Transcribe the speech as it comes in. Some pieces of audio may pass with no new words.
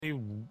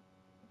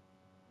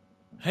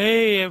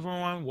Hey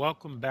everyone,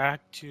 welcome back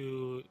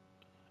to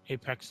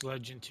Apex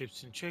Legend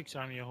Tips and Tricks.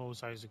 I'm your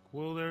host Isaac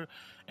Wheeler,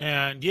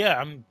 and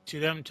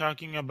I'm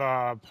talking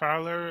about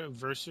Prowler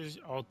versus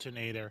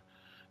Alternator,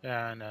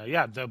 and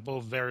they're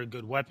both very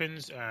good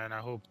weapons, and I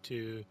hope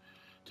to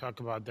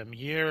talk about them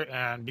here.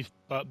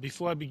 But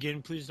before I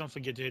begin, please don't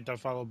forget to hit that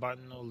follow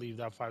button or leave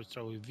that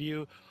 5-star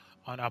review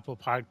on Apple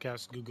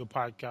Podcasts, Google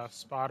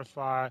Podcasts,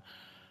 Spotify,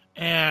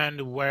 and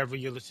wherever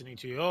you're listening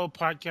to your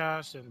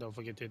podcast. And don't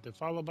forget to hit the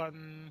follow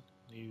button,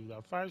 leave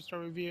a 5-star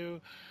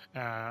review.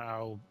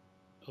 It'll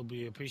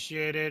be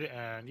appreciated.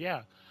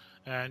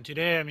 And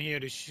today I'm here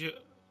to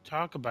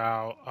talk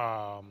about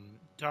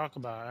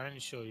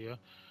and show you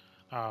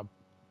uh,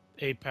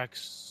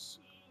 Apex,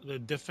 the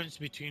difference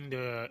between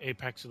the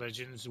Apex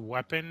Legends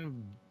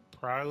weapon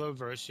Prowler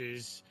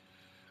versus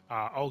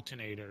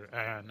Alternator.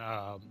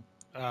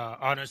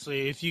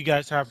 Honestly, if you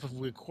guys have a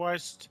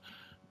request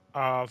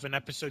of an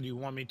episode you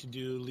want me to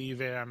do, leave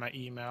it at my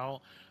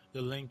email.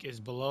 The link is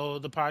below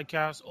the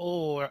podcast,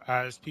 or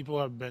as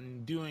people have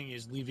been doing,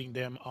 is leaving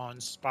them on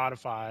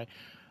Spotify,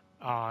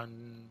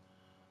 on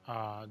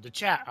the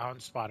chat on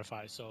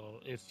Spotify. So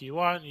if you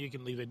want, you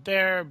can leave it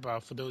there.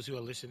 But for those who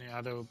are listening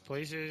other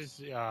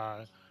places,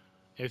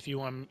 if you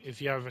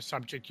have a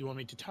subject you want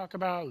me to talk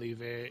about,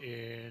 leave it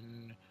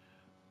in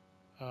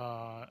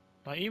uh,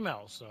 my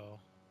email.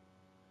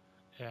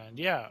 And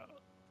yeah,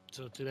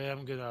 so today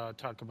I'm gonna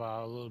talk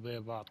about a little bit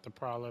about the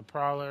Prowler.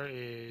 Prowler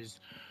is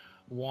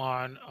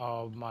one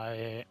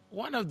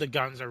of the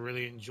guns I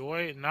really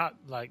enjoy. Not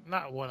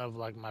one of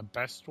like my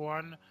best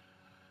one.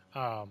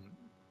 Um,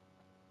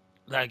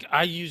 like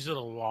I use it a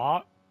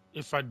lot.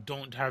 If I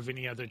don't have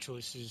any other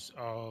choices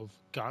of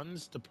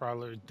guns, the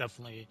Prowler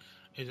definitely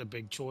is a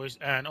big choice.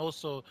 And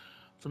also,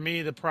 for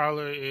me, the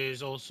Prowler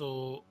is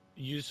also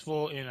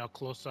useful in a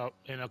close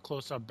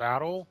up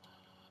battle.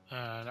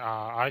 And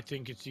I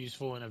think it's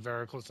useful in a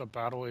very close up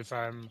battle if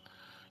I'm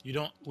you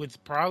don't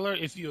with Prowler,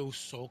 if you're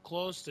so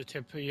close, the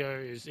tip here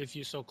is if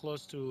you're so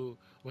close to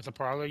with a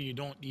Prowler, you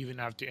don't even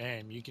have to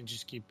aim. You can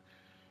just keep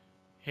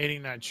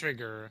hitting that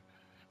trigger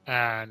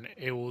and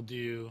it will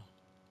do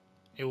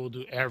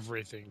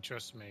everything.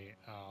 Trust me.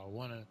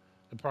 One of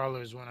the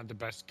Prowler is one of the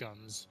best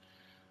guns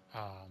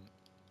um,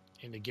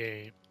 in the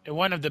game. And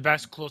one of the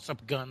best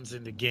close-up guns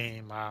in the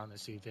game. I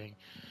honestly think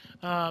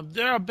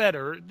there are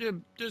better.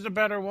 There's a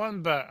better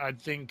one, but I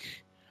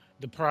think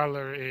the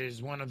Prowler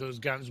is one of those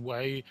guns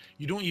where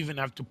you don't even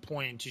have to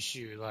point to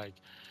shoot. Like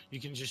you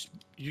can just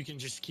you can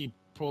just keep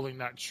pulling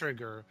that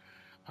trigger.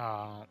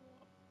 Uh,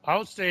 I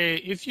would say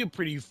if you're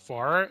pretty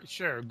far,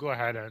 sure, go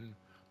ahead and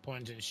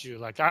point and shoot.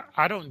 Like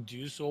I don't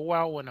do so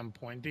well when I'm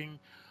pointing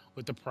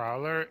with the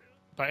Prowler,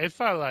 but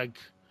if I like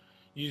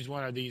use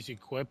one of these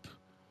equip,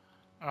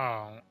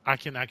 I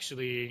can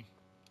actually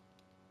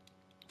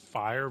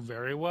fire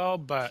very well.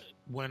 But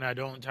when I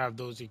don't have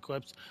those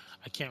equips,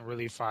 I can't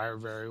really fire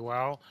very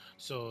well.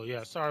 So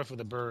yeah, sorry for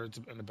the birds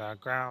in the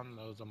background.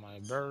 Those are my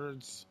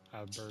birds. I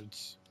have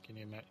birds. Can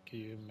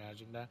you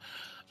imagine that?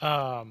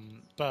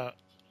 But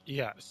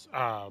yes,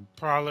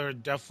 Prowler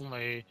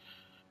definitely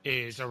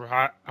is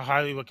a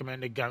highly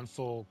recommended gun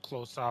for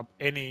close up.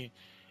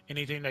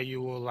 Anything that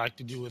you would like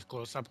to do with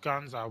close up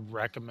guns, I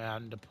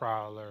recommend the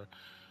Prowler.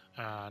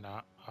 And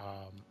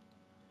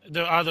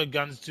there are other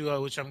guns too,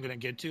 which I'm gonna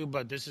get to,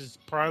 but this is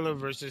Prowler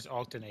versus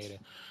Alternator.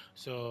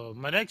 So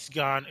my next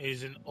gun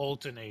is an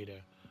Alternator.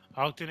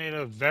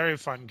 Alternator, very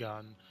fun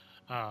gun,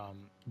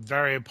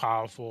 very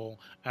powerful,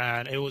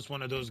 and it was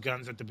one of those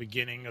guns at the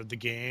beginning of the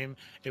game.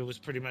 It was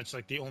pretty much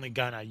like the only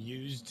gun I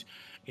used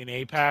in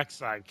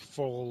Apex. Like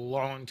for a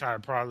long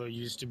time, Prowler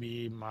used to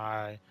be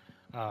uh,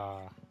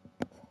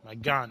 my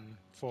gun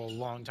for a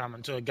long time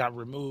until it got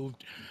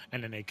removed,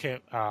 and then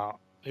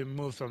it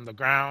moved from the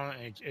ground.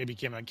 It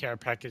became a care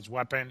package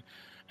weapon,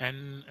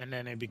 and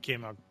then it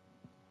became a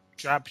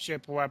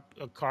dropship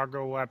a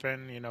cargo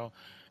weapon.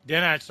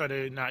 Then I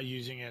started not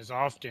using it as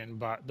often.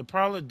 But the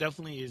Prowler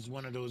definitely is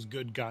one of those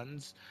good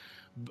guns.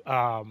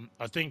 I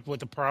think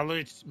with the Prowler,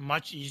 it's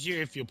much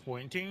easier if you're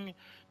pointing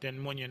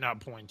than when you're not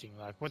pointing.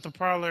 Like with the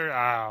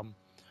Prowler,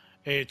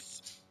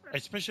 it's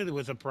especially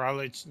with a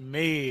Prowler, it's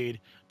made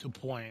to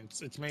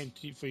points. It's made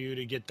for you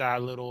to get uh,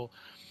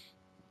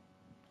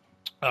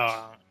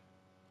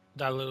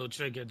 that little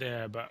trigger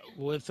there. But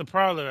with the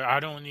Prowler, I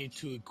don't need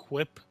to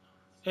equip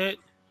it.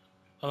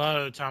 A lot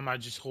of the time, I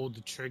just hold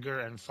the trigger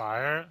and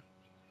fire.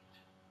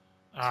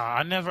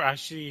 I never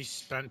actually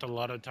spent a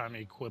lot of time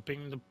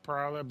equipping the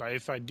Prowler, but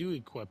if I do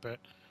equip it,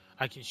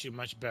 I can shoot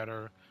much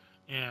better.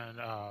 And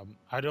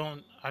I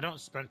don't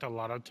spend a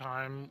lot of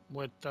time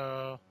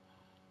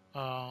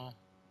uh,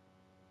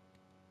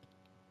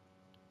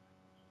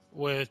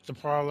 with the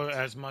Prowler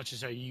as much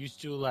as I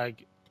used to.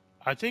 Like,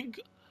 I think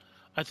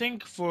I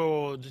think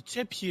for the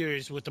tip here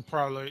is with the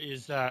Prowler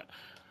is that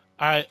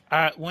I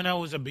when I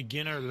was a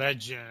beginner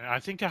legend, I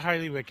think I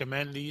highly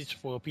recommend these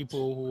for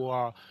people who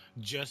are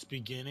just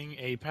beginning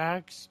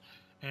Apex.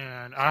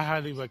 and I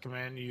highly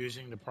recommend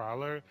using the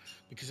Prowler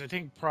because I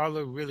think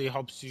Prowler really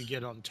helps you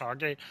get on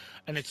target,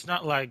 and it's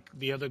not like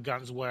the other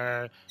guns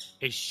where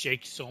it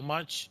shakes so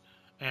much,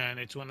 and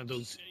it's one of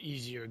those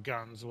easier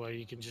guns where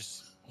you can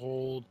just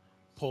hold,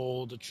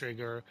 pull the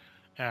trigger,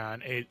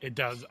 and it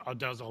does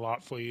a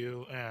lot for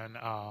you, and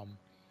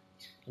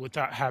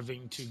without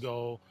having to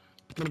go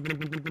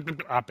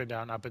up and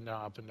down, up and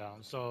down, up and down.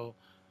 So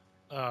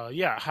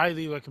yeah,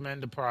 highly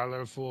recommend the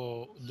Prowler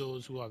for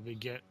those who are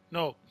begin.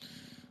 No,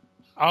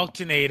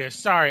 Alternator.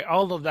 Sorry,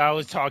 all of that I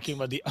was talking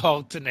about the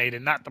Alternator,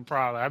 not the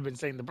Prowler. I've been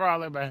saying the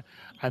Prowler, but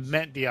I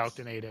meant the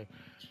Alternator.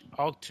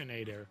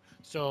 Alternator.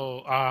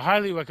 So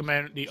highly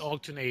recommend the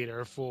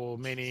Alternator for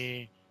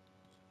many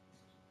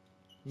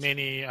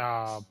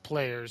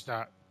players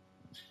that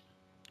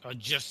are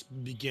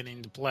just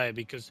beginning to play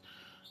because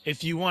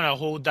if you want to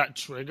hold that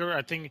trigger,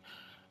 I think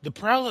the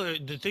Prowler,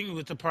 the thing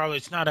with the Prowler,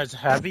 it's not as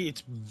heavy.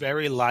 It's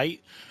very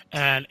light,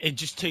 and it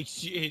just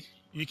takes you.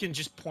 You can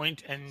just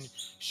point and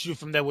shoot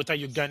from there without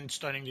your gun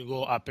starting to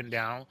go up and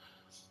down.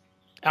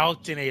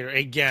 Alternator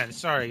again.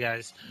 Sorry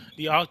guys,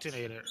 the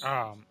alternator.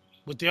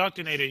 With the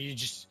alternator, you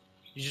just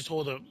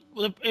hold a.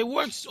 Well, it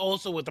works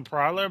also with the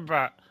Prowler,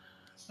 but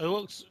it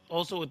works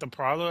also with the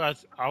Prowler,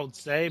 I would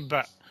say,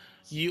 but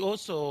you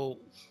also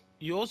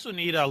you also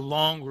need a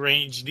long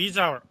range. These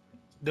are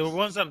the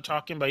ones I'm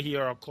talking about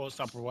here are close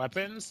up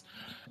weapons,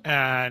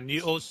 and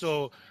you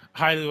also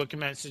highly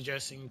recommend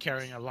suggesting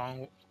carrying a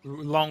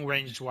long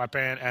range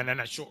weapon and then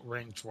a short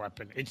range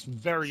weapon. It's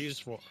very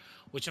useful,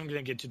 which I'm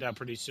gonna get to that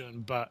pretty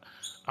soon. But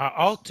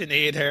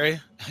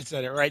alternator, I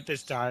said it right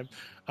this time,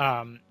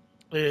 um,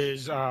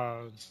 is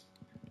I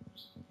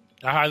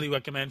highly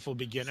recommend for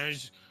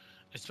beginners,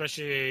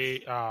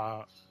 especially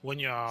when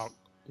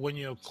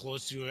you're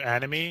close to your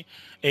enemy.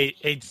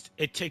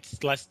 It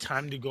takes less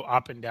time to go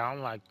up and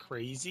down like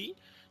crazy.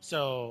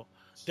 So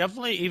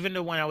definitely, even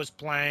though when I was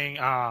playing,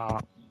 when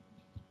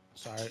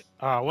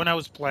I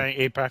was playing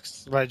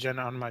Apex Legend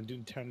on my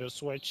Nintendo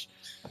Switch,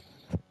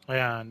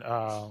 and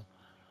I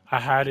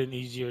had an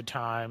easier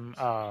time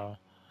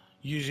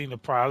using the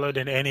Prowler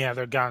than any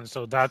other gun.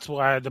 So that's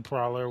why the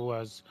Prowler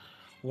was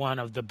one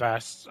of the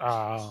best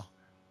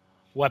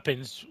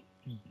weapons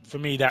for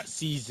me that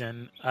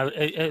season.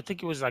 I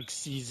think it was like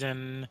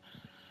season.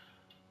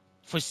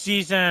 I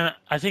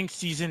think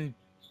season.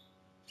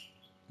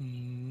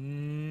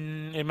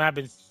 It might have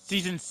been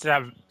season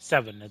seven.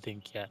 I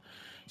think yeah,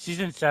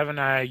 season seven.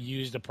 I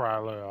used the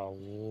Prowler a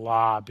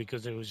lot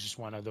because it was just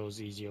one of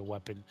those easier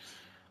weapons.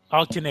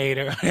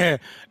 Alternator,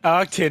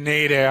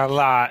 alternator a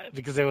lot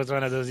because it was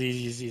one of those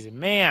easy season.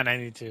 Man, I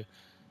need to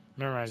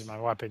memorize my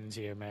weapons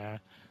here, man.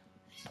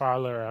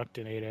 Prowler,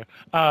 Alternator.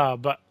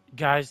 But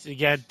guys,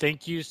 again,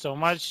 thank you so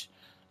much,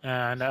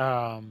 and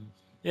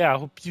yeah, I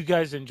hope you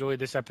guys enjoyed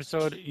this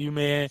episode. You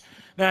may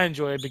not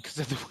enjoy it because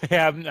of the way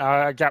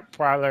I got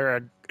Prowler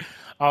and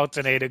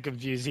Alternator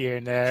confused here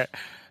and there,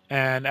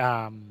 and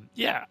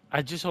yeah,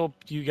 I just hope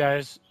you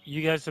guys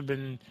have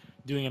been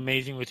doing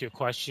amazing with your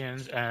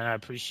questions, and I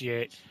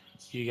appreciate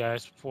you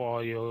guys for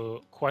all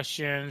your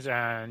questions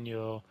and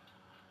your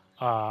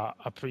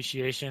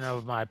appreciation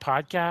of my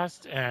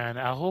podcast, and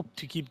I hope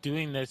to keep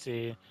doing this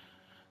in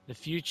the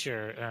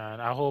future.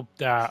 And I hope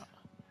that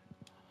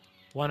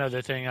one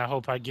other thing I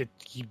hope I get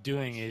to keep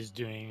doing is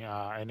doing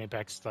an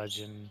Apex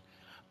Legend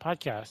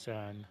podcast.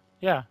 And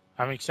yeah,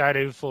 I'm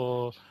excited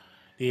for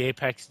the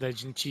Apex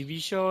Legend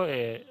TV show.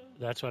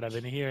 That's what I've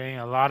been hearing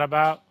a lot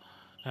about,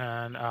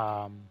 and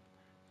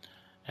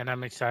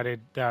I'm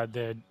excited that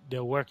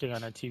they're working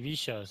on a TV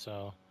show.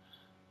 So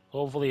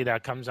hopefully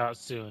that comes out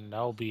soon.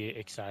 That'll be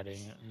exciting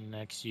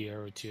next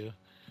year or two.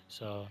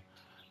 So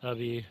that'll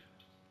be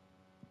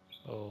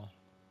oh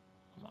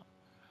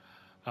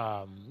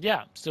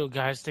yeah. So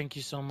guys, thank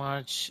you so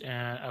much,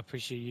 and I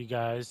appreciate you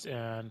guys.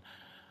 And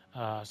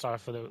sorry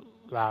for the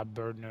loud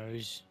bird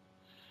noise.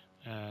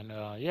 And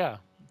yeah.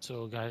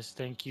 So guys,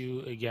 thank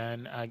you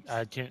again.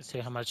 I can't say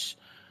how much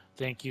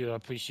thank you. I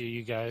appreciate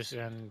you guys,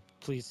 and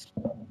please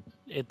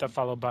hit the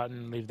follow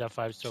button, leave that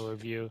 5-star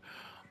review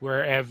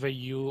wherever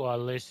you are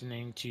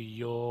listening to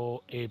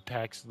your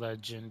Apex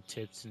Legend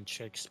Tips and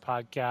Tricks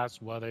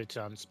podcast, whether it's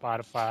on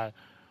Spotify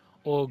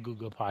or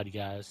Google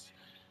Podcasts.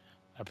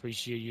 I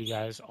appreciate you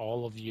guys,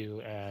 all of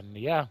you. And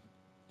yeah,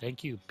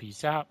 thank you.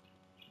 Peace out.